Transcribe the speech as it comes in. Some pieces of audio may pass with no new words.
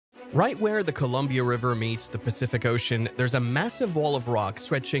Right where the Columbia River meets the Pacific Ocean, there's a massive wall of rock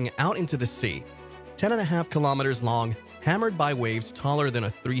stretching out into the sea, 10.5 kilometers long, hammered by waves taller than a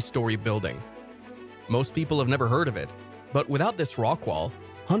 3-story building. Most people have never heard of it, but without this rock wall,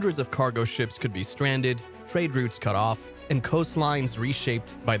 hundreds of cargo ships could be stranded, trade routes cut off, and coastlines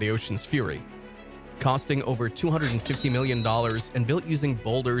reshaped by the ocean's fury. Costing over $250 million and built using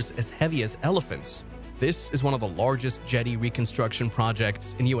boulders as heavy as elephants, this is one of the largest jetty reconstruction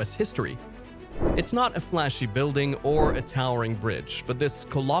projects in US history. It's not a flashy building or a towering bridge, but this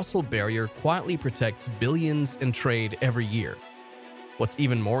colossal barrier quietly protects billions in trade every year. What's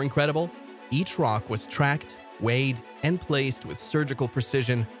even more incredible? Each rock was tracked, weighed, and placed with surgical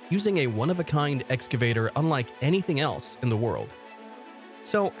precision using a one-of-a-kind excavator unlike anything else in the world.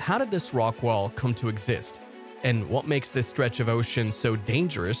 So how did this rock wall come to exist? And what makes this stretch of ocean so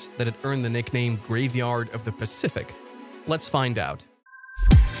dangerous that it earned the nickname Graveyard of the Pacific? Let's find out.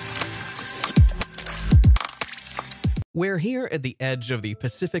 We're here at the edge of the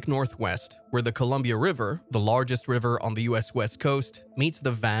Pacific Northwest, where the Columbia River, the largest river on the US West Coast, meets the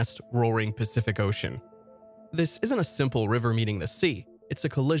vast, roaring Pacific Ocean. This isn't a simple river meeting the sea, it's a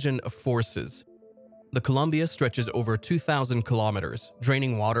collision of forces. The Columbia stretches over 2,000 kilometers,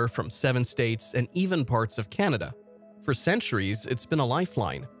 draining water from 7 states and even parts of Canada. For centuries, it's been a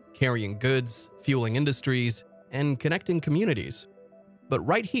lifeline, carrying goods, fueling industries, and connecting communities. But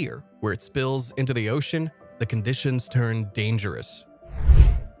right here, where it spills into the ocean, the conditions turn dangerous.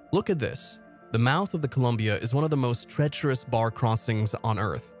 Look at this. The mouth of the Columbia is one of the most treacherous bar crossings on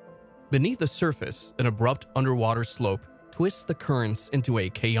Earth. Beneath the surface, an abrupt underwater slope twists the currents into a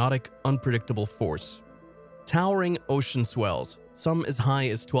chaotic, unpredictable force. Towering ocean swells, some as high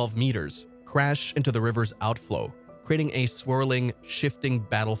as 12 meters, crash into the river's outflow, creating a swirling, shifting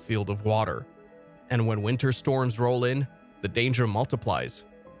battlefield of water. And when winter storms roll in, the danger multiplies.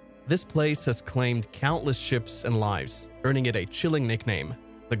 This place has claimed countless ships and lives, earning it a chilling nickname,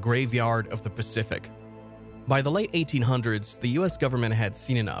 the Graveyard of the Pacific. By the late 1800s, the US government had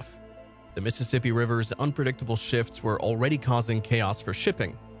seen enough. The Mississippi River's unpredictable shifts were already causing chaos for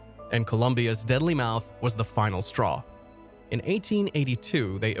shipping, and Columbia's deadly mouth was the final straw. In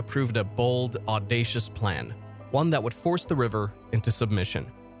 1882, they approved a bold, audacious plan, one that would force the river into submission.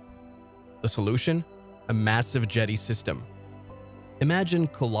 The solution? A massive jetty system. Imagine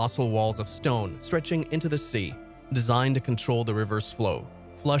colossal walls of stone stretching into the sea, designed to control the river's flow,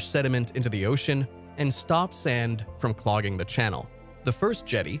 flush sediment into the ocean, and stop sand from clogging the channel. The first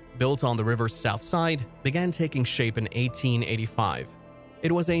jetty, built on the river's south side, began taking shape in 1885.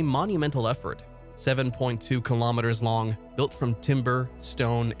 It was a monumental effort, 7.2 kilometers long, built from timber,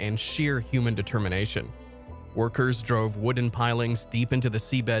 stone, and sheer human determination. Workers drove wooden pilings deep into the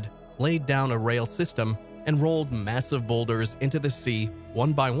seabed, laid down a rail system, and rolled massive boulders into the sea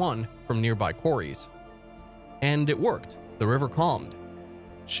one by one from nearby quarries. And it worked. The river calmed.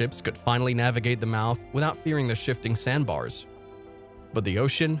 Ships could finally navigate the mouth without fearing the shifting sandbars. But the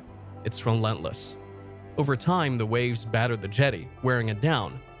ocean, it's relentless. Over time, the waves battered the jetty, wearing it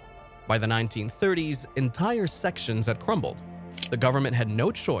down. By the 1930s, entire sections had crumbled. The government had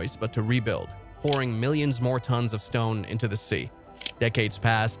no choice but to rebuild, pouring millions more tons of stone into the sea. Decades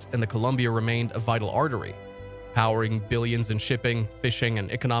passed, and the Columbia remained a vital artery, powering billions in shipping, fishing,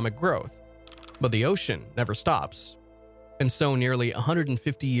 and economic growth. But the ocean never stops. And so nearly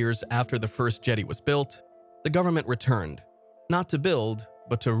 150 years after the first jetty was built, the government returned. Not to build,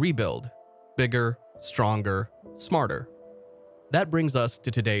 but to rebuild. Bigger, stronger, smarter. That brings us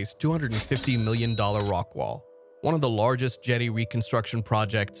to today's $250 million rock wall, one of the largest jetty reconstruction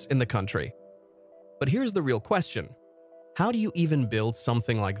projects in the country. But here's the real question. How do you even build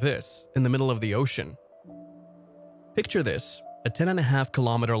something like this in the middle of the ocean? Picture this, a 10.5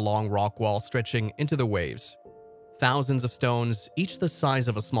 kilometer long rock wall stretching into the waves. Thousands of stones, each the size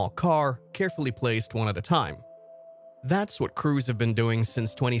of a small car, carefully placed one at a time. That's what crews have been doing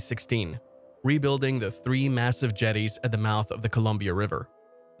since 2016, rebuilding the 3 massive jetties at the mouth of the Columbia River.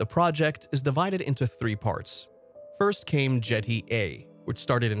 The project is divided into 3 parts. First came Jetty A, which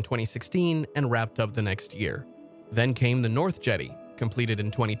started in 2016 and wrapped up the next year. Then came the North Jetty, completed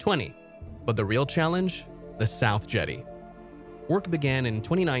in 2020. But the real challenge? The South Jetty. Work began in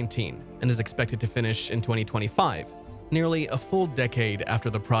 2019 and is expected to finish in 2025, nearly a full decade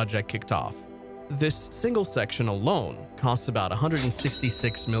after the project kicked off. This single section alone costs about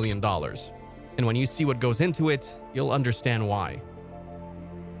 $166 million. And when you see what goes into it, you'll understand why.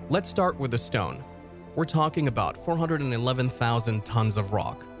 Let's start with the stone. We're talking about 411,000 tons of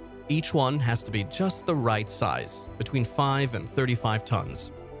rock. Each one has to be just the right size, between 5 and 35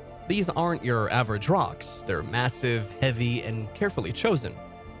 tons. These aren't your average rocks, they're massive, heavy, and carefully chosen.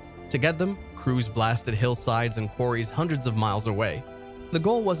 To get them, crews blasted hillsides and quarries hundreds of miles away. The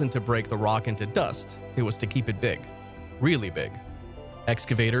goal wasn't to break the rock into dust, it was to keep it big. Really big.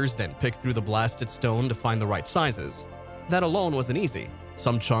 Excavators then picked through the blasted stone to find the right sizes. That alone wasn't easy.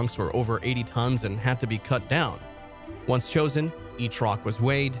 Some chunks were over 80 tons and had to be cut down. Once chosen, each rock was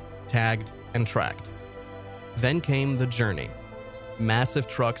weighed, tagged, and tracked. Then came the journey. Massive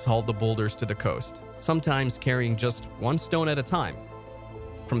trucks hauled the boulders to the coast, sometimes carrying just one stone at a time.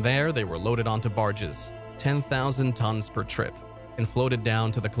 From there, they were loaded onto barges, 10,000 tons per trip, and floated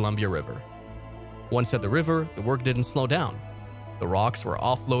down to the Columbia River. Once at the river, the work didn't slow down. The rocks were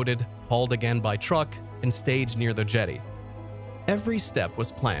offloaded, hauled again by truck, and staged near the jetty. Every step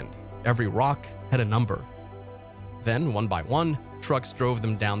was planned. Every rock had a number. Then, one by one, trucks drove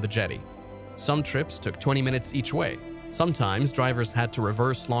them down the jetty. Some trips took 20 minutes each way. Sometimes, drivers had to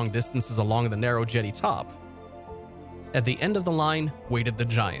reverse long distances along the narrow jetty top. At the end of the line waited the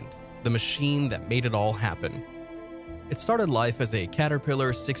giant, the machine that made it all happen. It started life as a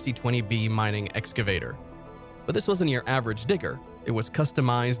Caterpillar 6020B mining excavator. But this wasn't your average digger. It was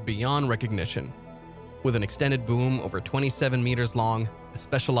customized beyond recognition. With an extended boom over 27 meters long, a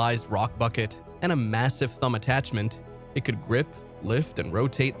specialized rock bucket, and a massive thumb attachment, it could grip, lift, and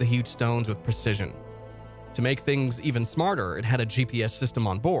rotate the huge stones with precision. To make things even smarter, it had a GPS system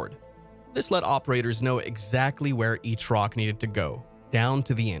on board. This let operators know exactly where each rock needed to go, down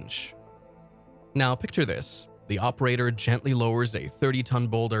to the inch. Now picture this. The operator gently lowers a 30-ton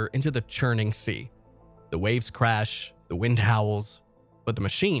boulder into the churning sea. The waves crash, the wind howls, but the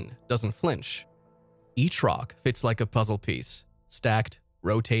machine doesn't flinch. Each rock fits like a puzzle piece, stacked,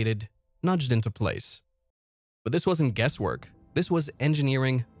 rotated, nudged into place. But this wasn't guesswork, this was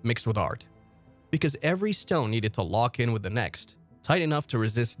engineering mixed with art. Because every stone needed to lock in with the next, tight enough to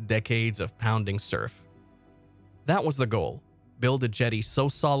resist decades of pounding surf. That was the goal, build a jetty so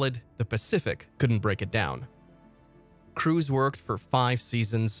solid the Pacific couldn't break it down. Crews worked for 5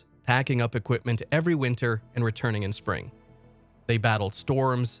 seasons, packing up equipment every winter and returning in spring. They battled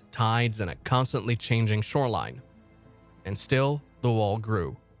storms, tides, and a constantly changing shoreline. And still, the wall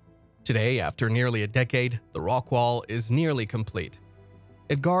grew. Today, after nearly a decade, the rock wall is nearly complete.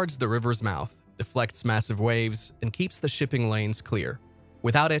 It guards the river's mouth, deflects massive waves, and keeps the shipping lanes clear.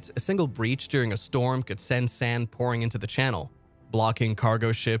 Without it, a single breach during a storm could send sand pouring into the channel, blocking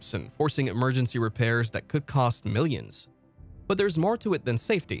cargo ships and forcing emergency repairs that could cost millions. But there's more to it than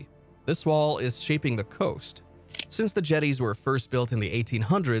safety. This wall is shaping the coast. Since the jetties were first built in the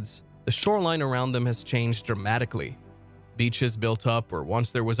 1800s, the shoreline around them has changed dramatically. Beaches built up where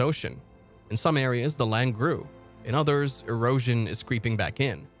once there was ocean. In some areas, the land grew. In others, erosion is creeping back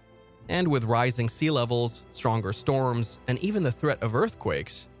in. And with rising sea levels, stronger storms, and even the threat of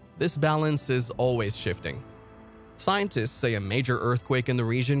earthquakes, this balance is always shifting. Scientists say a major earthquake in the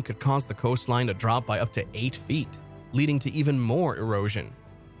region could cause the coastline to drop by up to 8 feet, leading to even more erosion.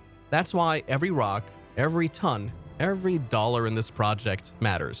 That's why every rock, every ton, every dollar in this project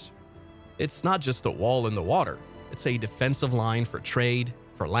matters. It's not just a wall in the water, it's a defensive line for trade,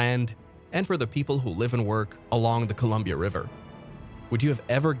 for land, and for the people who live and work along the Columbia River. Would you have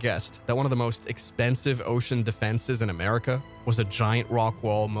ever guessed that one of the most expensive ocean defenses in America was a giant rock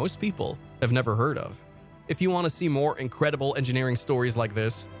wall most people have never heard of? If you want to see more incredible engineering stories like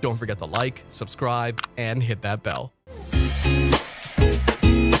this, don't forget to like, subscribe, and hit that bell.